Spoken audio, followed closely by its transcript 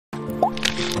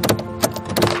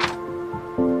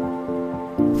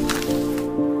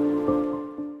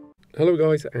Hello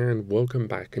guys and welcome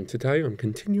back, and today I'm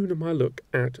continuing my look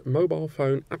at mobile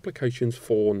phone applications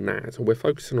for NAS, and we're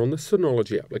focusing on the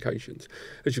Synology applications.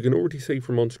 As you can already see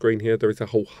from on screen here, there is a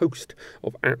whole host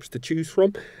of apps to choose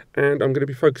from, and I'm going to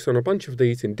be focused on a bunch of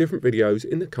these in different videos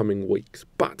in the coming weeks.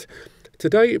 But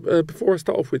today, before I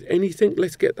start off with anything,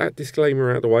 let's get that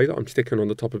disclaimer out of the way that I'm sticking on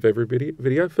the top of every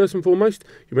video. First and foremost,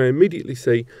 you may immediately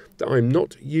see that I'm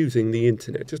not using the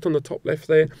internet. Just on the top left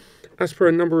there, as per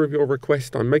a number of your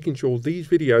requests, I'm making sure these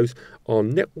videos are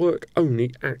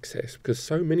network-only access, because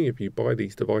so many of you buy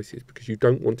these devices because you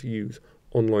don't want to use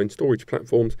online storage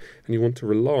platforms and you want to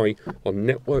rely on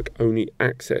network-only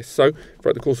access. So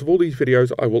throughout the course of all these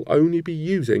videos, I will only be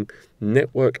using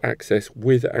network access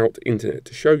without internet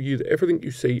to show you that everything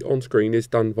you see on screen is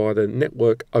done via the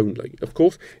network only. Of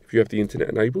course, if you have the internet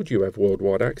enabled, you have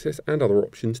worldwide access and other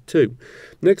options too.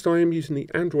 Next, I am using the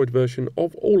Android version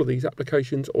of all of these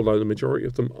applications, although the majority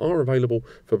of them are available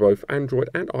for both Android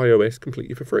and iOS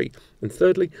completely for free. And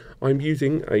thirdly, I'm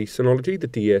using a Synology, the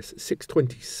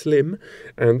DS620 Slim,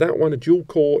 and that one, a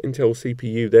dual-core Intel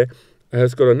CPU there,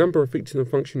 has got a number of features and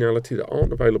functionality that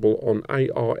aren't available on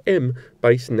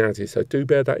ARM-based NASs, so do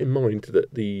bear that in mind,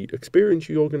 that the experience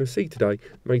you're going to see today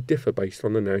may differ based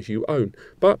on the NAS you own.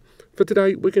 But for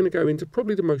today, we're going to go into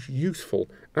probably the most useful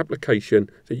application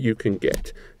that you can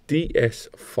get,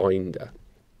 DSFinder.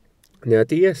 Now,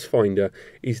 DSFinder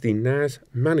is the NAS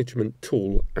management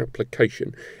tool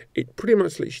application. It pretty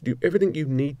much lets you do everything you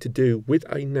need to do with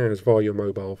a NAS via your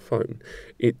mobile phone.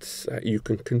 It's you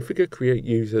can configure, create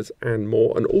users and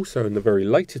more, and also in the very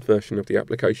latest version of the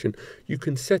application, you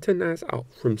can set a NAS up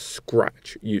from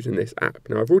scratch using this app.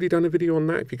 Now, I've already done a video on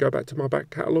that if you go back to my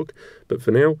back catalogue, but for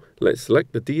now, let's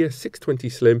select the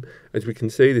DS620 Slim. As we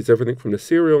can see, there's everything from the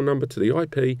serial number to the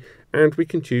IP, and we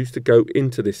can choose to go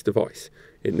into this device.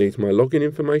 It needs my login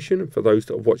information, and for those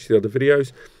that have watched the other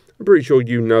videos, I'm pretty sure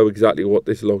you know exactly what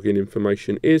this login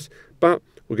information is, but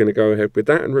we're going to go ahead with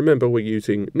that. And remember, we're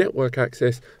using network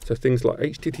access, so things like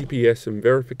HTTPS and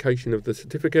verification of the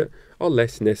certificate are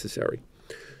less necessary.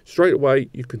 Straight away,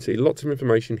 you can see lots of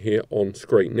information here on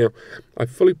screen. Now, I've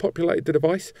fully populated the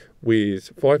device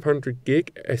with 500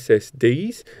 gig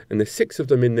SSDs, and there's 6 of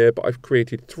them in there, but I've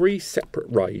created 3 separate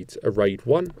RAIDs, a RAID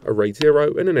 1, a RAID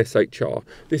 0, and an SHR.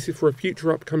 This is for a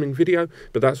future upcoming video,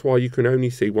 but that's why you can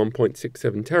only see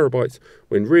 1.67 terabytes,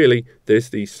 when really there's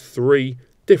these 3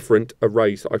 different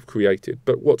arrays that I've created.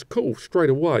 But what's cool straight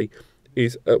away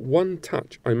is at one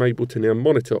touch, I'm able to now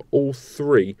monitor all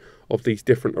 3 of these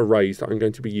different arrays that I'm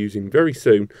going to be using very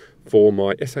soon for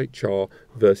my SHR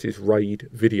versus RAID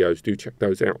videos. Do check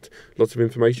those out. Lots of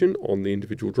information on the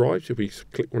individual drives. If we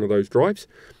click one of those drives,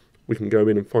 we can go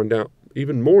in and find out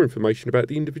even more information about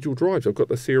the individual drives. I've got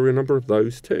the serial number of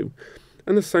those too.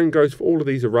 And the same goes for all of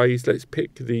these arrays. Let's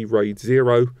pick the RAID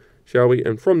 0, shall we?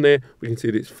 And from there, we can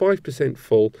see that it's 5%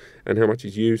 full and how much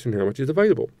is used and how much is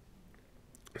available.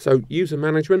 So user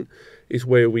management is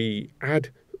where we add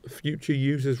future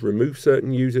users, remove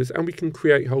certain users, and we can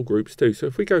create whole groups too. So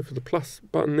if we go for the plus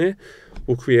button there,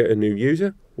 we'll create a new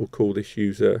user. We'll call this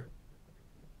user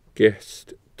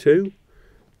guest2,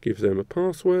 give them a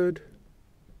password.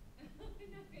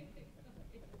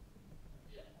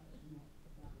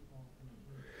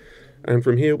 And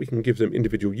from here, we can give them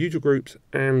individual user groups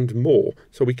and more.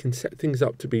 So we can set things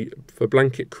up to be for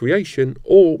blanket creation,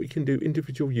 or we can do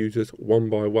individual users one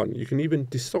by one. You can even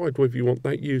decide whether you want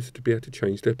that user to be able to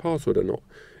change their password or not.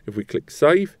 If we click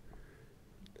save,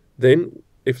 then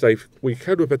we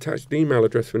could have attached an email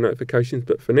address for notifications,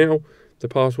 but for now, the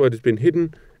password has been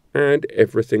hidden and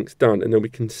everything's done. And then we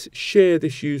can share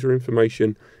this user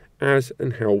information as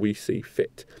and how we see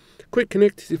fit.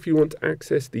 QuickConnect is if you want to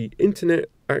access the internet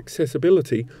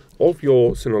accessibility of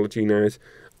your Synology NAS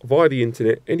via the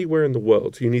internet anywhere in the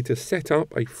world. So you need to set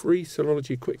up a free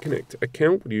Synology QuickConnect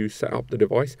account when you set up the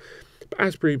device. But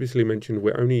as previously mentioned,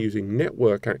 we're only using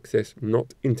network access,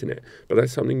 not internet. But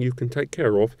that's something you can take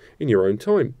care of in your own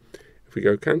time. If we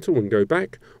go cancel and go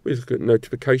back, we look at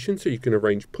notifications, so you can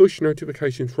arrange push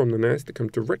notifications from the NAS to come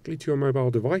directly to your mobile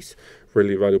device,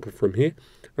 really available from here.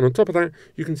 And on top of that,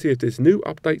 you can see if there's new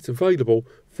updates available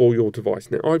for your device.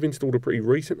 Now, I've installed a pretty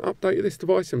recent update of this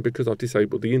device, and because I've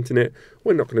disabled the internet,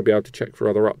 we're not going to be able to check for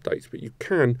other updates, but you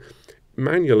can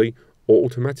manually or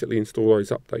automatically install those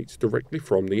updates directly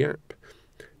from the app.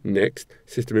 Next,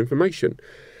 system information.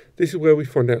 This is where we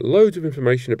find out loads of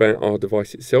information about our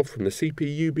device itself, from the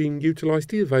CPU being utilised,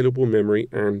 the available memory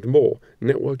and more.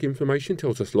 Network information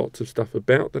tells us lots of stuff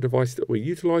about the device that we're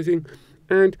utilising,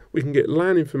 and we can get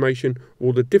LAN information,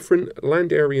 or the different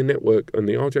land area network and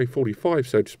the RJ45,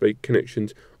 so to speak,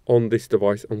 connections on this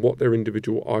device and what their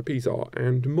individual IPs are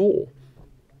and more.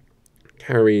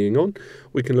 Carrying on,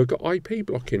 we can look at IP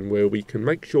blocking, where we can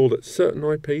make sure that certain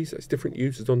IPs, that's different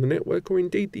users on the network, or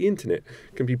indeed the internet,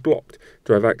 can be blocked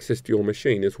to have access to your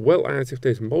machine, as well as if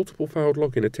there's multiple failed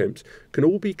login attempts, can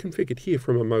all be configured here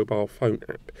from a mobile phone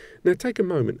app. Now take a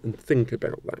moment and think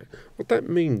about that. What that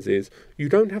means is you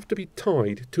don't have to be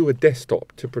tied to a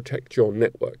desktop to protect your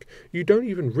network. You don't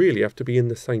even really have to be in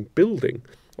the same building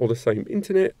or the same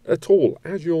internet at all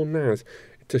as your NAS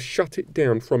to shut it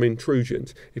down from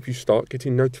intrusions if you start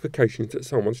getting notifications that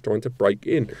someone's trying to break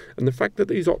in. And the fact that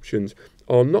these options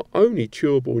are not only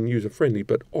chewable and user-friendly,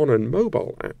 but on a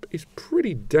mobile app is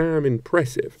pretty damn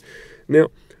impressive. Now,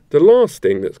 the last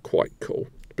thing that's quite cool,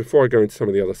 before I go into some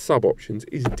of the other sub-options,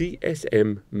 is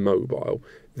Dsm Mobile.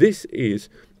 This is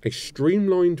a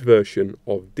streamlined version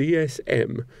of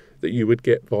DSM that you would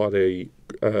get via the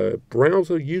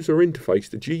browser user interface,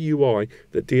 the GUI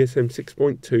that DSM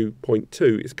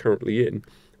 6.2.2 is currently in,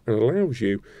 and allows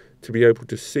you to be able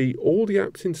to see all the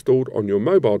apps installed on your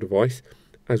mobile device,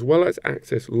 as well as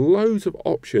access loads of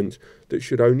options that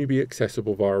should only be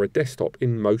accessible via a desktop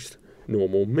in most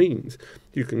normal means.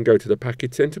 You can go to the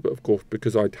package center, but of course,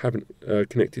 because I haven't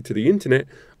connected to the internet,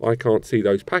 I can't see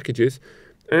those packages.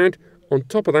 And on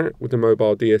top of that, with the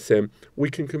mobile DSM, we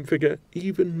can configure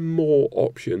even more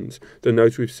options than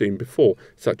those we've seen before,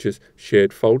 such as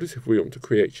shared folders, if we want to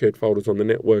create shared folders on the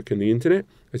network and the internet.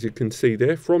 As you can see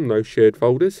there, from those shared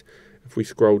folders, if we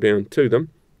scroll down to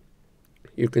them,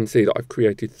 you can see that I've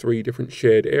created 3 different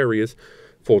shared areas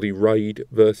for the RAID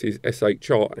versus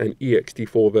SHR and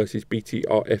ext4 versus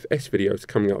BTRFS videos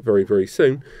coming up very, very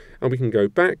soon. And we can go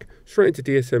back straight into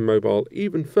DSM Mobile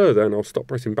even further, and I'll stop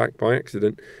pressing back by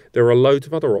accident. There are loads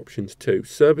of other options too.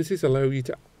 Services allow you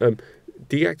to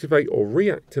deactivate or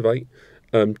reactivate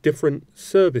different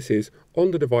services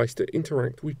on the device that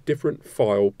interact with different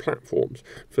file platforms.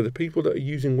 For the people that are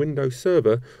using Windows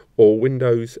Server or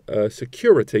Windows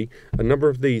Security, a number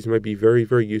of these may be very,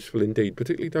 very useful indeed,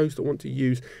 particularly those that want to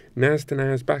use NAS to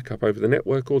NAS backup over the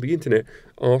network or the internet.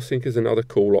 rsync is another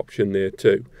cool option there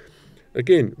too.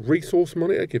 Again, Resource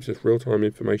Monitor gives us real-time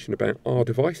information about our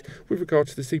device with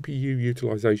regards to the CPU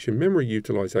utilization, memory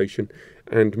utilization,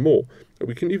 and more.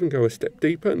 We can even go a step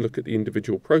deeper and look at the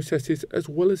individual processes as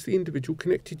well as the individual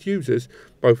connected users,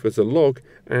 both as a log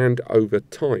and over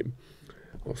time.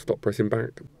 I'll stop pressing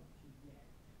back.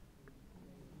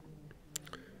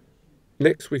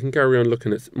 Next, we can carry on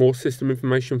looking at more system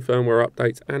information, firmware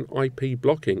updates, and IP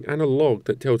blocking, and a log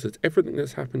that tells us everything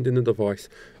that's happened in the device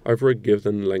over a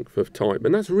given length of time.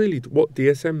 And that's really what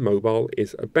DSM Mobile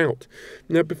is about.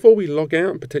 Now, before we log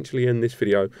out and potentially end this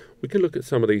video, we can look at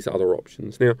some of these other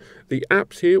options. Now, the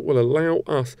apps here will allow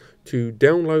us to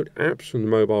download apps from the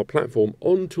mobile platform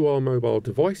onto our mobile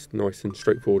device, nice and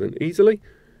straightforward and easily.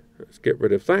 Let's get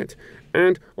rid of that.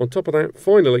 And on top of that,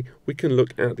 finally, we can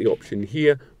look at the option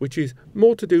here, which is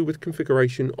more to do with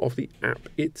configuration of the app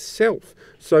itself.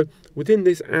 So within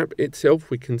this app itself,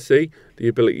 we can see the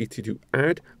ability to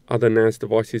add other NAS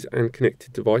devices and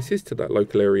connected devices to that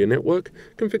local area network,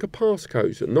 configure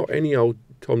passcodes that not any old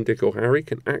Tom, Dick or Harry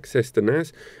can access the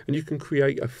NAS, and you can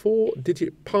create a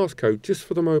 4-digit passcode just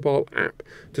for the mobile app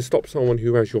to stop someone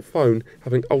who has your phone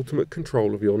having ultimate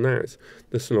control of your NAS.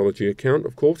 The Synology account,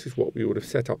 of course, is what we would have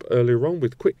set up earlier on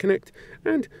with QuickConnect,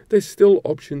 and there's still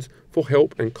options for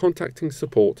help and contacting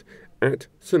support at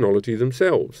Synology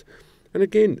themselves. And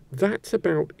again, that's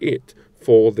about it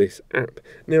for this app.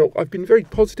 Now, I've been very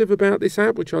positive about this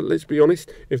app, which, let's be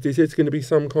honest, if this is going to be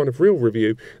some kind of real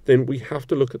review, then we have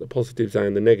to look at the positives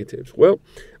and the negatives. Well,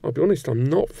 I'll be honest, I'm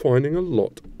not finding a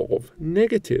lot of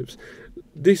negatives.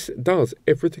 This does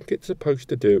everything it's supposed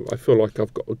to do. I feel like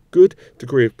I've got a good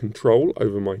degree of control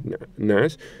over my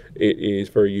NAS. It is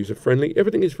very user-friendly.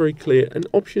 Everything is very clear, and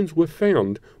options were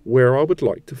found where I would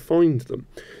like to find them.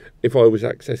 If I was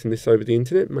accessing this over the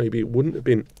internet, maybe it wouldn't have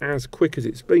been as quick as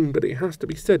it's been, but it has to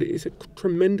be said, it is a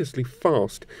tremendously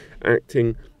fast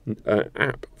acting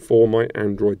app for my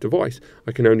Android device.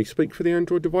 I can only speak for the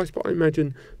Android device, but I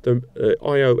imagine the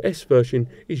iOS version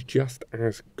is just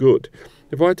as good.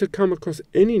 If I had to come across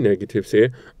any negatives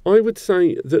here, I would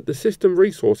say that the system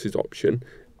resources option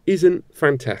isn't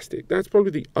fantastic. That's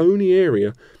probably the only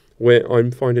area where I'm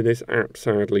finding this app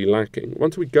sadly lacking.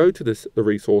 Once we go to the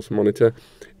resource monitor,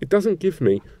 it doesn't give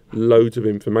me loads of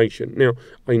information. Now,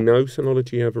 I know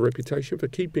Synology have a reputation for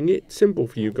keeping it simple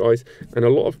for you guys, and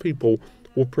a lot of people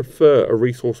will prefer a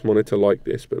resource monitor like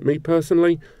this. But me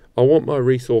personally, I want my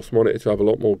resource monitor to have a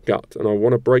lot more gut, and I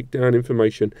want to break down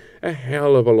information a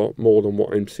hell of a lot more than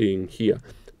what I'm seeing here.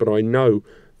 But I know,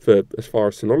 for as far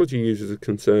as Synology users are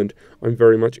concerned, I'm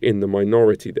very much in the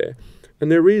minority there.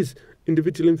 And there is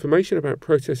individual information about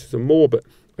processors and more, but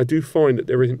I do find that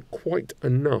there isn't quite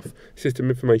enough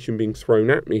system information being thrown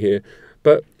at me here,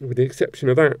 but with the exception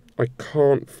of that, I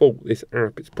can't fault this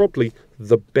app. It's probably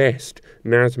the best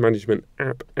NAS management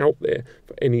app out there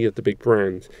for any of the big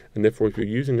brands, and therefore if you're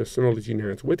using a Synology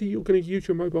NAS, whether you're going to use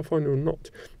your mobile phone or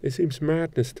not, it seems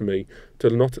madness to me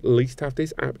to not at least have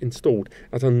this app installed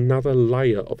as another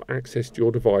layer of access to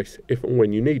your device if and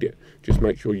when you need it. Just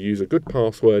make sure you use a good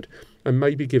password and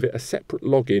maybe give it a separate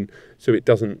login so it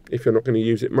doesn't, if you're not going to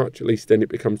use it much, at least then it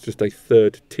becomes just a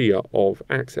third tier of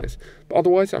access. But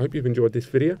otherwise, I hope you've enjoyed this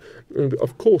video. And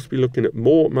of course, we'll be looking at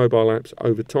more mobile apps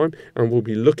over time, and we'll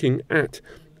be looking at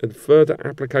further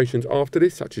applications after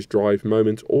this, such as Drive,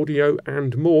 Moments, Audio,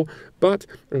 and more. But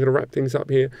I'm going to wrap things up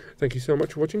here. Thank you so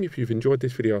much for watching. If you've enjoyed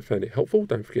this video, I found it helpful,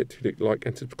 don't forget to like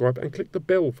and subscribe and click the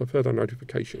bell for further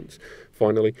notifications.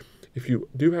 Finally, if you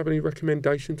do have any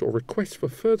recommendations or requests for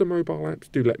further mobile apps,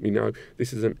 do let me know.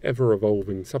 This is an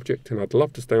ever-evolving subject, and I'd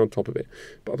love to stay on top of it.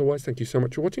 But otherwise, thank you so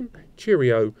much for watching.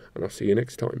 Cheerio, and I'll see you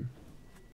next time.